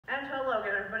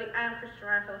I am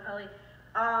Christopher Filippelli.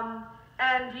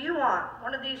 And do you want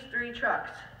one of these three trucks?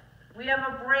 We have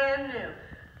a brand new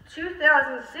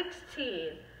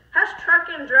 2016 Hess Truck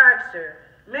and Dragster,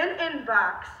 mint in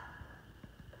box,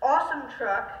 awesome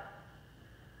truck.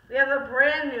 We have a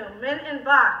brand new mint in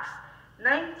box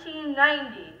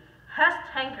 1990 Hess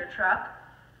tanker truck.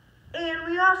 And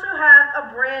we also have a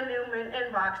brand new mint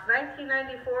in box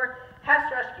 1994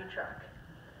 Hess rescue truck.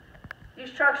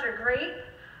 These trucks are great.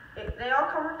 They all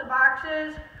come with the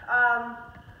boxes.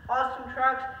 Awesome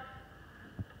trucks.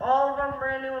 All of them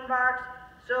brand new in box.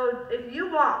 So if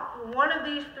you want one of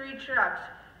these three trucks,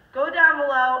 go down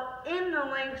below in the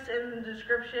links in the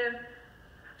description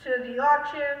to the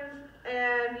auctions,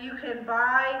 and you can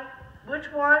buy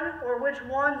which one or which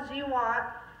ones you want.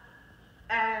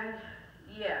 And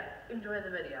yeah, enjoy the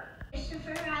video.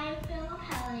 Christopher Ryan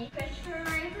Filippelli. Christopher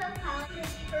Ryan Filippelli.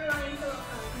 Christopher Ryan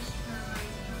Filippelli.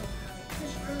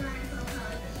 Christopher Ryan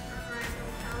Filippelli. Christopher Ryan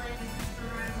Filippelli.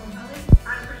 Christopher Ryan Filippelli.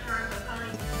 I'm Christopher Ryan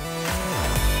Filippelli.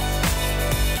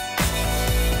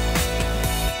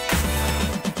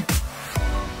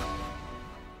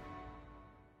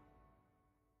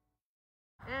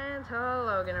 And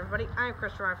hello again, everybody. I'm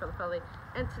Christopher Ryan Filippelli,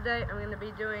 and today I'm going to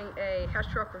be doing a Hess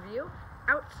truck review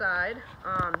outside,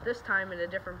 this time in a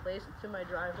different place. It's in my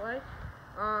driveway.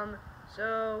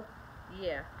 So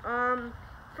yeah.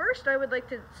 First I would like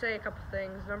to say a couple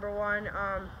things. Number one,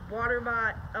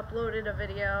 Waterbot uploaded a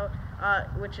video,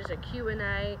 which is a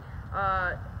Q&A,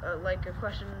 like a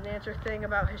question and answer thing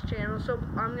about his channel. So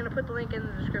I'm going to put the link in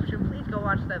the description. Please go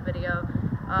watch that video,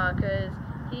 because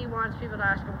he wants people to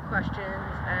ask him questions,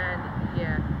 and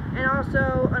yeah. And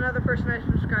also, another person I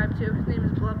subscribe to, his name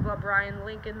is Brian,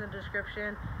 link in the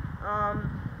description.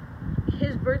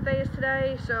 His birthday is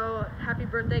today, so happy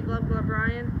birthday,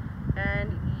 Brian.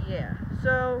 And yeah,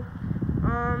 so,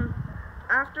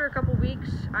 after a couple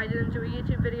weeks, I didn't do a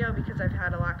YouTube video because I've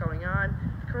had a lot going on.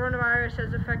 Coronavirus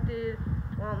has affected,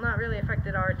 well, not really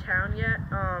affected our town yet,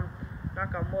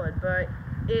 knock on wood, but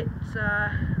it's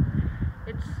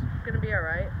gonna be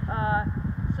alright.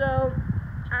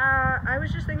 I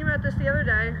was just thinking about this the other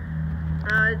day,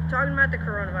 talking about the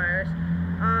coronavirus.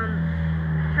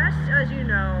 Hess, as you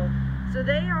know, so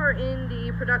they are in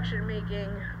the production making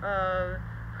of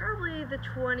probably the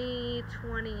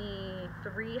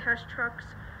 2023 Hess trucks,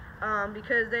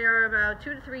 because they are about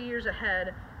 2 to 3 years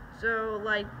ahead. So,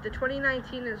 like, the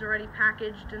 2019 is already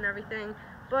packaged and everything,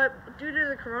 but due to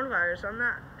the coronavirus, I'm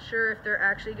not sure if they're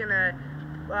actually gonna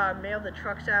mail the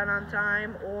trucks out on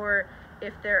time, or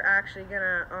if they're actually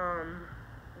gonna,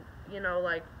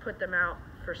 like, put them out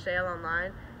for sale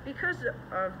online because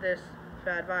of this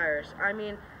bad virus. I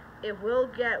mean, it will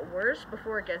get worse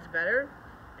before it gets better,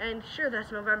 and sure,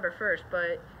 that's November 1st,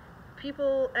 but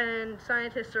people and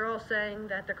scientists are all saying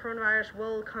that the coronavirus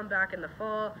will come back in the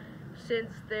fall,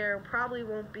 since there probably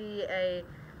won't be a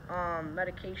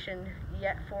medication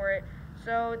yet for it.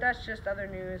 So that's just other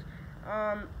news.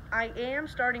 I am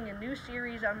starting a new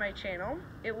series on my channel.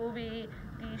 It will be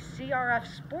the CRF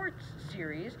Sports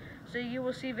series, so you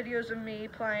will see videos of me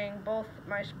playing both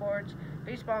my sports,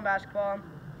 baseball and basketball.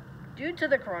 Due to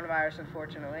the coronavirus,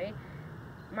 unfortunately,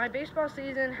 my baseball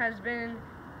season has been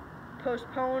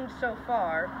postponed so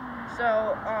far,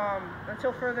 so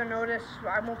until further notice,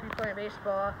 I won't be playing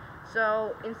baseball.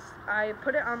 So I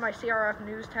put it on my CRF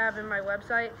news tab in my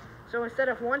website. So instead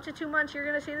of 1 to 2 months you're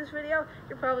going to see this video,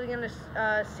 you're probably going to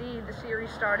see the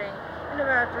series starting in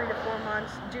about 3 to 4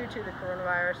 months due to the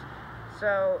coronavirus.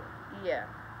 So yeah,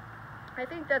 I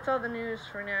think that's all the news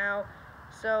for now,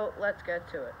 so let's get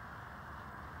to it.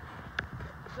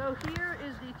 So here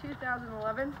is the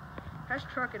 2011 Hess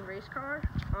truck and race car.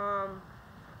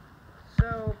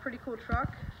 So pretty cool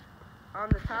truck. On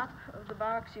the top of the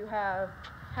box you have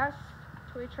Hess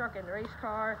toy truck and race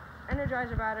car,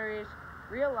 Energizer batteries,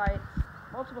 real lights,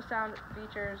 multiple sound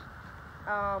features,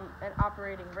 an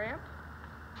operating ramp.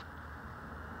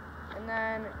 And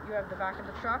then you have the back of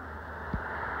the truck.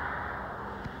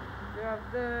 You have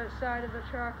the side of the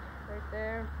truck right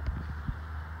there,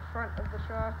 front of the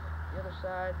truck, the other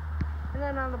side. And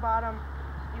then on the bottom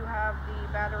you have the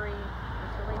battery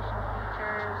installation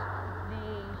features,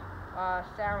 the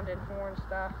sound and horn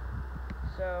stuff.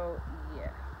 So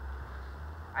yeah,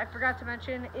 I forgot to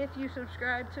mention, if you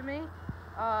subscribe to me,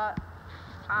 I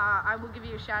will give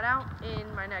you a shout out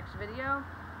in my next video.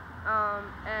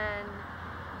 And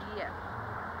yeah.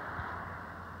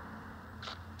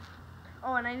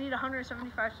 Oh, and I need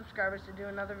 175 subscribers to do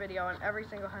another video on every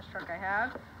single Hess truck I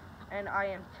have, and I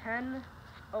am 10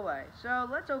 away. So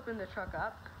let's open the truck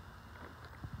up.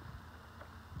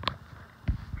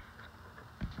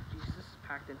 Jeez, this is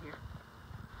packed in here.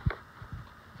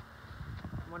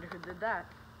 wonder who did that.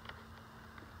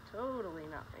 Totally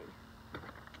not me.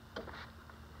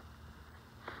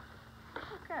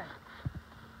 Okay.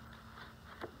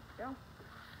 Go.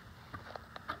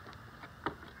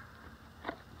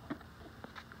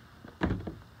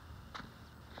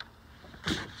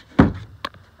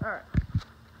 Alright.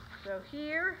 So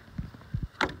here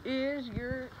is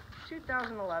your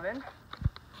 2011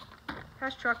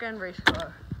 Hess truck and race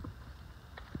car.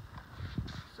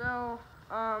 So,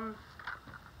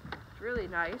 it's really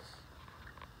nice.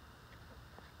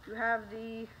 You have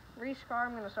the race car.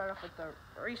 I'm going to start off with the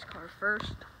race car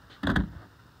first.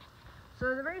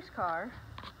 So the race car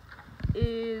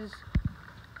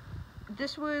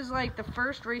this was like the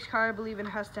first race car I believe in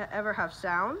Hess to ever have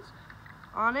sounds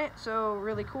on it. So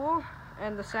really cool.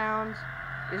 And the sound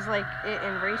is like it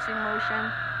in racing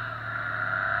motion.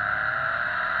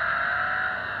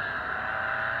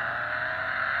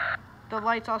 The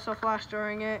lights also flash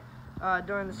during it,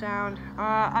 during the sound.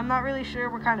 I'm not really sure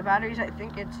what kind of batteries. I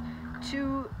think it's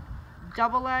 2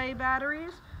 AA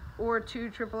batteries or 2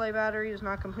 AAA batteries.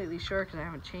 Not completely sure because I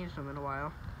haven't changed them in a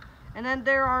while. And then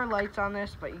there are lights on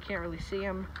this, but you can't really see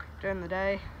them during the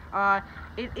day.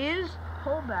 It is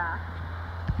pullback,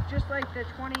 just like the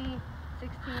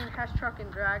 2016 Hess truck and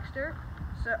dragster,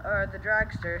 the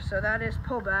dragster. So that is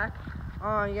pullback.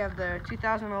 You have the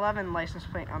 2011 license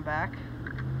plate on back.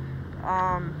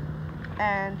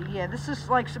 And yeah, this is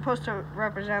like supposed to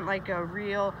represent like a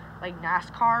real like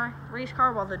NASCAR race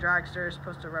car, while the dragster is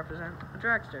supposed to represent a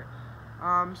dragster.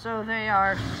 So they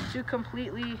are 2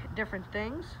 completely different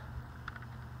things.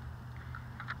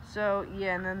 So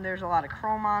yeah, and then there's a lot of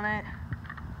chrome on it.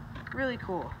 Really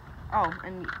cool. Oh,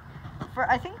 and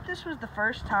I think this was the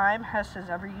first time Hess has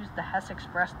ever used the Hess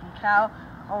Express decal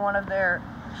on one of their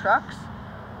trucks.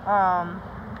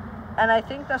 And I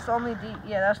think that's the only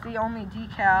that's the only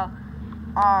decal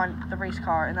on the race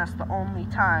car, and that's the only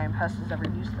time Hess has ever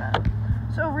used that.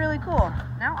 So really cool.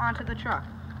 Now onto the truck.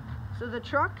 So the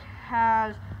truck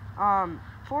has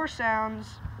 4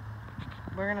 sounds.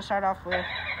 We're gonna start off with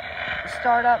the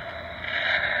startup.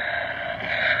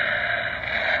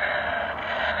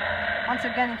 Once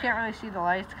again, you can't really see the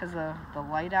lights because of the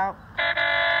light out.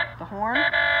 The horn.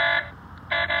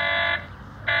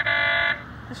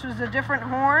 This was a different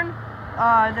horn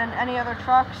than any other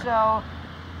truck. So,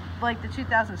 like the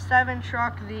 2007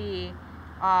 truck, the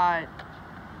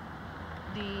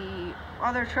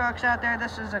other trucks out there,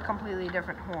 this is a completely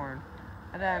different horn.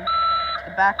 And then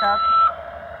the backup.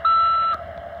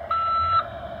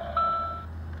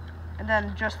 And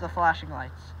then just the flashing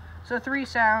lights. So 3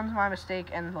 sounds, my mistake,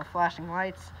 and the flashing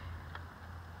lights.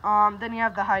 Then you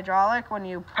have the hydraulic when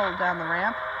you pull down the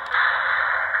ramp.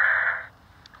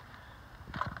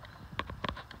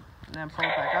 And then pull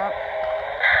it back up.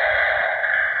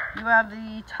 You have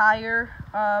the tire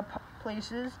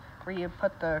places where you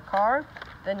put the car.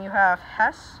 Then you have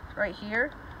Hess right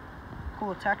here.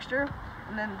 Cool texture.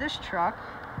 And then this truck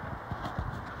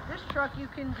you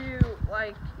can do,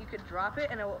 like, you could drop it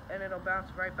and it'll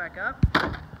bounce right back up,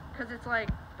 because it's like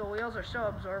the wheels are so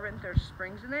absorbent, there's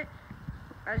springs in it.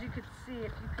 As you could see,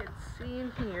 if you could see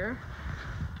in here,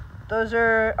 those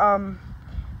are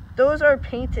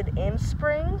painted in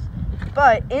springs,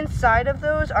 but inside of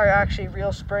those are actually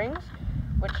real springs,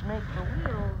 which make the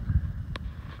wheels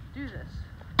do this.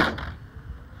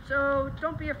 So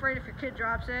don't be afraid if your kid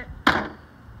drops it.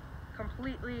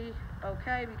 Completely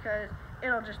okay, because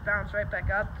it'll just bounce right back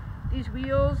up. These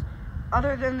wheels,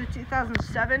 other than the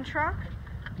 2007 truck,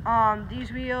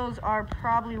 these wheels are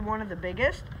probably one of the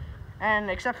biggest, and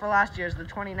except for last year's, the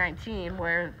 2019,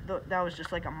 where that was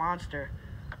just like a monster.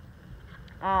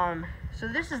 So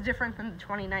this is different than the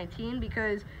 2019,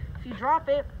 because if you drop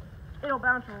it, it'll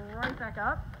bounce right back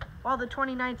up, while the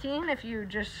 2019, if you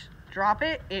just drop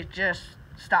it, it just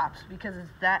stops, because it's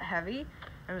that heavy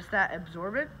and it's that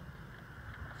absorbent.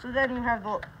 So then you have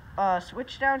the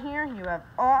switch down here. You have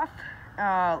off,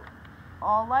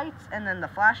 all lights, and then the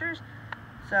flashers.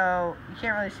 So you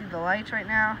can't really see the lights right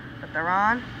now, but they're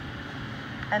on.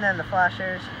 And then the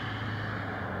flashers.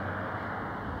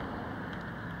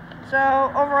 So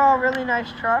overall, really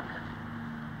nice truck.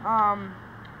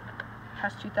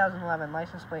 Has 2011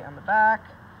 license plate on the back,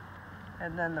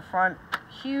 and then the front,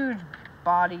 huge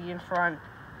body in front.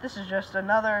 This is just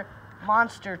another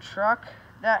monster truck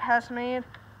that Hess made.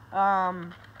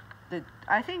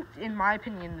 I think, in my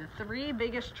opinion, the 3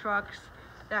 biggest trucks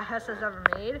that Hess has ever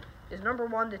made is number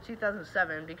 1, the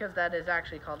 2007, because that is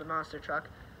actually called a monster truck.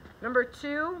 Number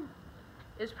 2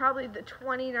 is probably the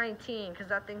 2019, because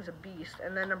that thing's a beast.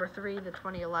 And then number 3, the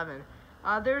 2011.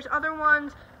 There's other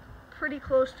ones pretty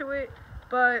close to it,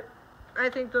 but I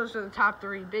think those are the top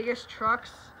 3 biggest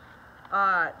trucks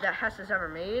that Hess has ever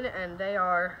made, and they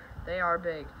are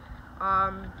big.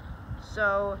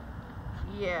 So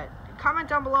yeah, comment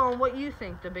down below on what you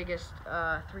think the biggest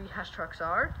 3 Hess trucks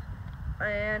are,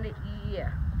 and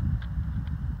yeah.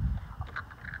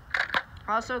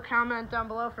 Also comment down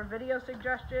below for video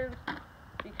suggestions,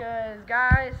 because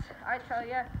guys, I tell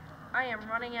you, I am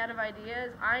running out of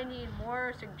ideas. I need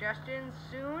more suggestions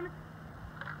soon.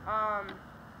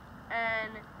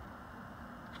 And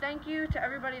thank you to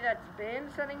everybody that's been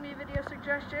sending me video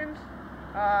suggestions.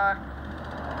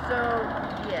 So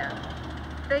yeah,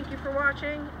 thank you for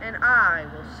watching, and I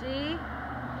will see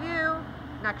you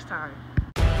next time.